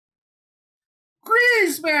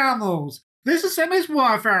Greetings, mammals! This is Samus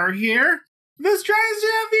Warfare here. Let's try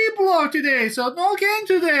a vlog today, so no game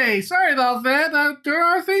today. Sorry about that, but there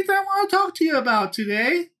are things I want to talk to you about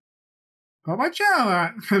today. On my channel,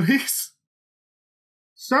 at least.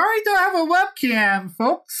 Sorry to have a webcam,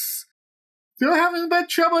 folks. Still having a bit of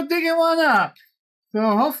trouble digging one up. So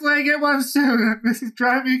hopefully I get one soon. This is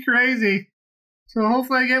driving me crazy. So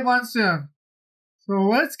hopefully I get one soon. So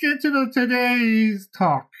let's get to today's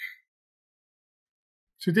talk.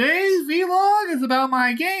 Today's vlog is about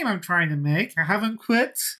my game I'm trying to make. I haven't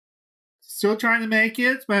quit. Still trying to make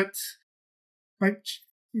it, but my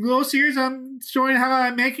little series I'm showing how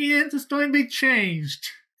I'm making it is going to be changed.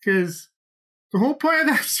 Because the whole point of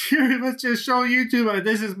that series was just show YouTube that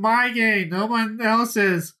this is my game, no one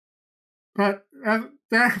else's. But that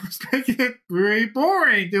was making it very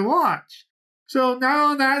boring to watch. So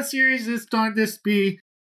now that series is going to be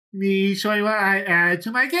me showing what I add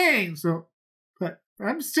to my game. So, but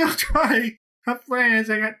I'm still trying. Have plans.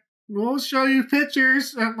 We'll show you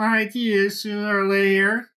pictures of my ideas sooner or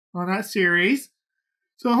later on that series.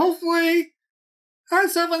 So hopefully, I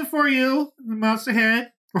have something for you in the months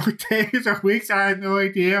ahead, or days or weeks. I had no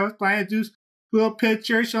idea. I was planning to do little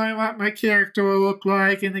pictures showing what my character will look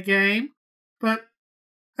like in the game, but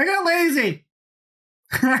I got lazy.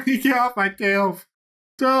 I need to get off my tail.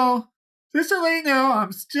 So, just to let you know,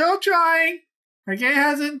 I'm still trying. My game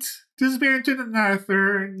hasn't disappeared into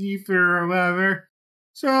the ether or whatever.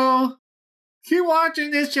 So, keep watching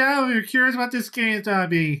this channel if you're curious what this game is going to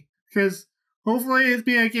be. Because hopefully it'll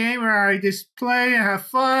be a game where I just play and have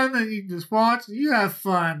fun, and you just watch and you have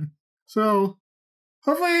fun. So,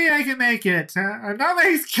 hopefully I can make it. I'm not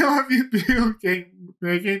making skill of video game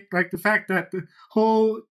making, like the fact that the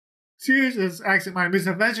whole series is actually my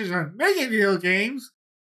misadventures on making video games.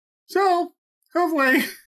 So, hopefully.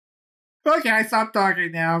 Okay, I stopped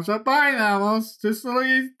talking now. So, bye, mammals. Just so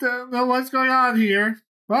you know what's going on here.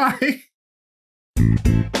 Bye.